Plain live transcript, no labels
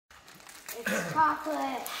It's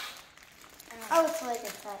chocolate. Oh, it's like a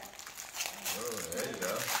set. Oh, there you go.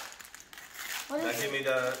 What Now is give it? me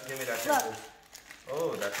that thing.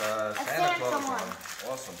 Oh, that's a Santa Claus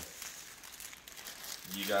one. Awesome.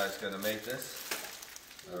 You guys gonna make this?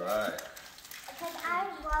 All right. Because I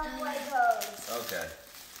love Legos. Okay.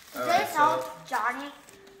 Is this all Johnny?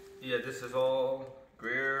 Yeah, this is all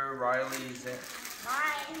Greer, Riley,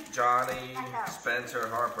 Mine. Johnny, Spencer,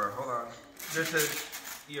 Harper. Hold on. This is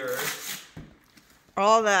yours,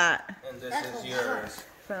 All that. and this is yours.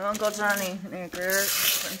 From Uncle Johnny, Greer,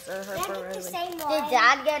 Spencer, Harper, Did I get the Riley. same one? Did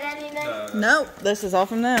Dad get anything? Nope, this is all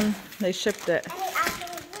from them. They shipped it. And it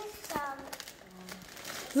actually was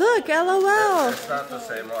Look, LOL. It's not the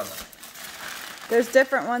same one. There's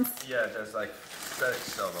different ones. Yeah, there's like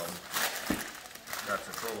 6 of them. That's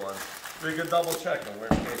a cool one. We could double check in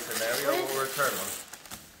worst case scenario. We'll return them.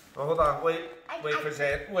 Oh, hold on. Wait for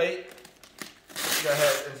Xander. Wait. Go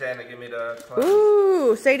ahead, and Xander, give me the clown.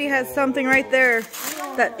 Ooh, Sadie has something right there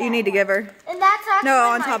that you need to give her. And that's actually No,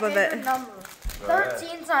 on my top of it. favorite number.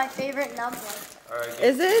 13's my favorite number. All right,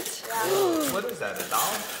 Is it? what is that, a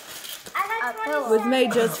doll? I got A pillow. It was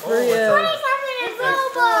made just for you.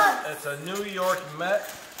 It's a New York Met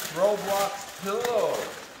Roblox pillow.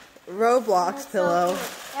 Roblox pillow.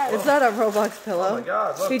 It's not a Roblox pillow. Oh my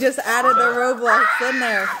God, look. He just added the Roblox in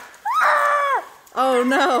there. Oh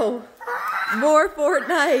no. More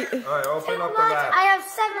Fortnite. All right, open up the I wrap. have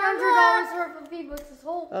 $700 worth of V-Bucks this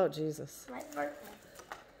whole Oh Jesus. my birthday.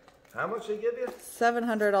 How much they give you?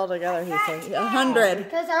 700 altogether, he said. 100.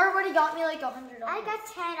 Because everybody got me like $100. I got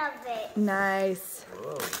 10 of it. Nice.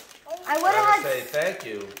 Whoa. I would have had. Say thank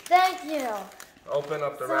you. Thank you. Open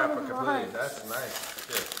up the So wrapper completely. much. That's nice.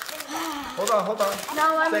 Good. Hold on.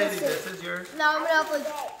 Now I'm gonna Sadie, sit. this is yours. Now I'm gonna have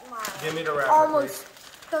like Give me the wrapper, almost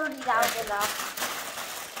 30,000 now.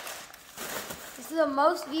 This is the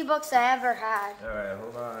most V-Bucks I ever had. All right,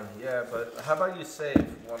 hold on. Yeah, but how about you save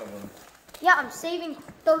one of them? Yeah, I'm saving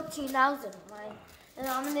 13,000. And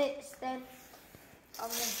I'm gonna spend.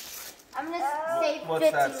 I'm gonna save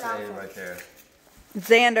What's that say 15,000. right there?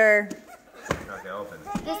 Xander. Okay, open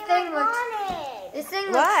it. This thing looks. This thing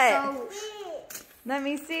looks What? so. Let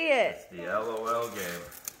me see it. The LOL game.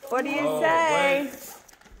 What do you Oh, say?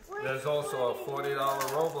 wait. There's also a $40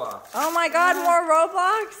 Roblox. Oh my God, more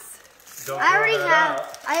Roblox? Don't I already throw have. that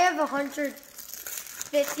out. I have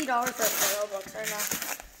 $150 worth of Robux right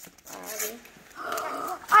now. Already.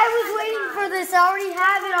 I was waiting for this. I already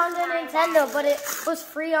have it on the Nintendo, but it was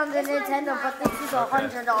free on the Nintendo. But this is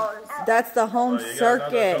 $100. That's the home Well, you got another-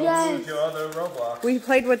 circuit. Don't lose your other Roblox. We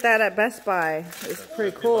played with that at Best Buy. It's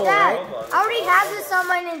pretty cool, Dad, right? I already have this on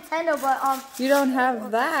my Nintendo, but You don't have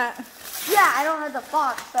that. yeah, I don't have the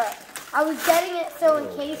box, but I was getting it so in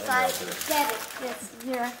case I get it this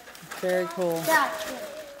year. Very cool. That's it.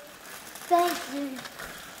 Thank you,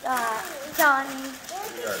 Johnny.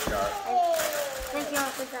 You guys got- Thank you,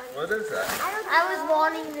 Uncle Johnny. What is that? I was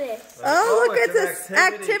wanting this. Oh, look, it's it's an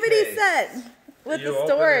an activity case. set with You the open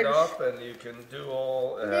storage. it up and you can do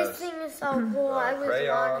all. It This has thing is so cool. I was wanting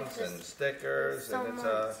crayons and this. stickers, so and it's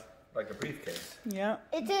much. like a briefcase. Yeah.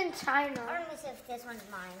 It's in China. I don't know if this one's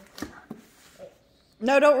mine.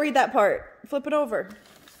 No, don't read that part. Flip it over.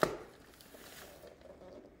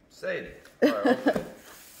 Sadie. All right, open it.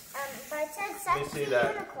 But it says Let me sexy see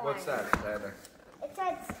that. unicorn. What's that, Tanner? It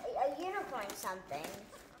says a unicorn something.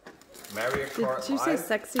 Mario Kart Did you say Live?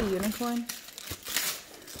 sexy unicorn?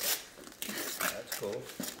 That's cool.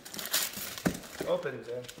 Open,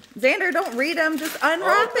 Jen. Xander, don't read them. Just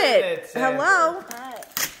unwrap Open it. it, Xander. Hello.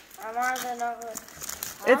 Alright. I'm on the number.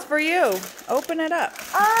 It's for you. Open it up.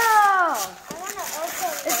 Oh! I want to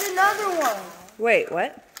open It's another one. Wait, what? I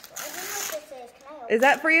don't know what this is. Can I open Is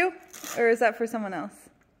that for you? Or is that for someone else?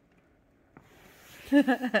 Flip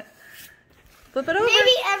it over.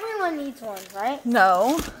 Maybe everyone needs one, right?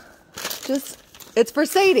 No. Just, it's for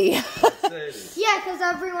Sadie. Sadie. Yeah, because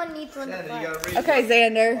everyone needs one to Sadie, play. you gotta read Okay,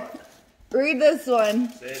 Xander. Read this one.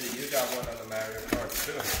 Sadie, you got one on the Mario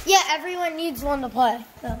Kart too. Yeah, everyone needs one to play.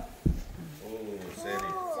 So. Ooh, Sadie.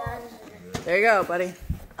 There you go, buddy.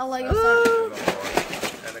 A Lego set. Ooh.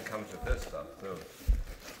 And it comes with this stuff too.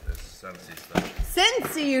 This Sensi stuff.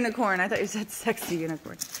 Cincy unicorn. I thought you said sexy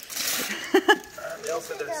unicorn. We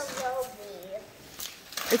also it? did. It's a low V.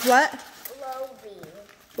 It's what? Low V.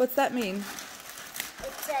 What's that mean?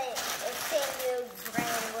 It's a thing you bring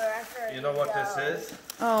wherever You know what go. this is?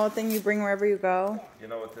 Oh, a thing you bring wherever you go. You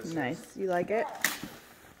know what this Nice. is? You like it?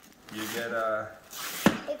 You get a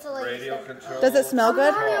It's a Lego radio set. control. Does it smell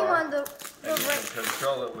good? Mario one, And you can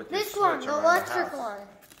control it with your this one, switch the around electric house. one.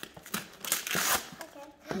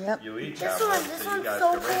 Okay. Yep. You each This have one- one, this so you one's guys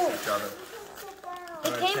so can race cool. each other. Sit down.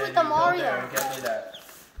 It came with the Mario. Get me that.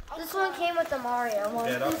 This one came with the Mario one.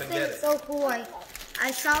 This thing is so cool. I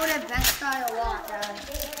saw it at Best Buy a lot, guys.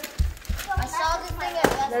 I saw this thing at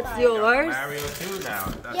Best Buy. That's yours? Mario 2 now.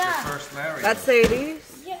 That's your first Mario. That's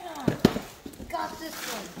Sadie's? Yeah. Got this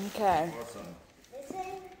one. Okay. Awesome.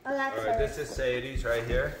 Oh, that's Alright, this is Sadie's right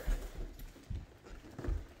here.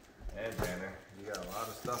 And Tanner, you got a lot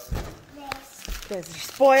of stuff here. Guys are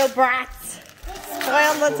spoiled brats.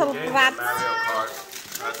 Spoiled little Game, brats. Mario Kart.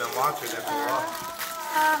 I've been watching it for a while.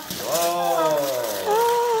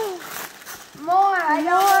 Whoa! More. I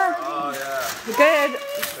got Oh yeah. Good.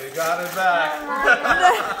 We got it back.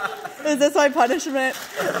 Is this my punishment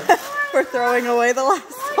for throwing away the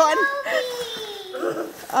last one?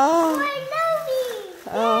 Oh.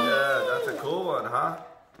 Oh. Yeah, that's a cool one, huh?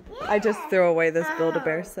 I just threw away this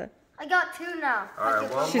Build-A-Bear set. I got 2 now.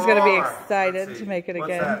 Alright, one She's more. gonna be excited to make it What's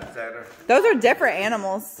again. that, Tanner? Those are different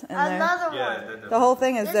animals in there. Another Yeah, one. The whole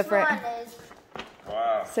thing is This different. one is.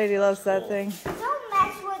 Wow. Sadie loves that thing. Don't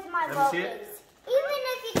mess with my Let me see Logies. it. Even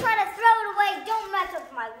if you try to throw it away, don't mess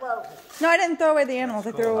with my Logies. No, I didn't throw away the animals.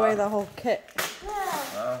 I threw cool, away huh? the whole kit.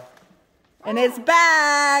 Huh? And it's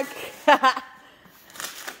back! Let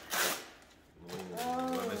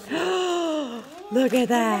me see. Look at have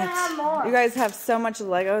that. more. You guys have so much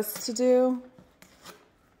Legos to do.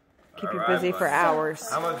 Keep you Alright, busy for buddy. hours.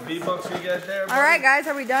 How much V-Bucks you get there? All right, guys,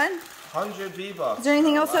 are we done? 100 V-Bucks. Is there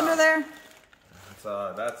anything else under there?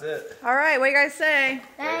 That's it. All right, what do you guys say?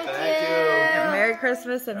 Thank Thank you. you. Merry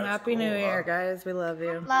Christmas and That's Happy cool, New Year, huh? guys. We love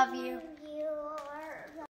you. Love you.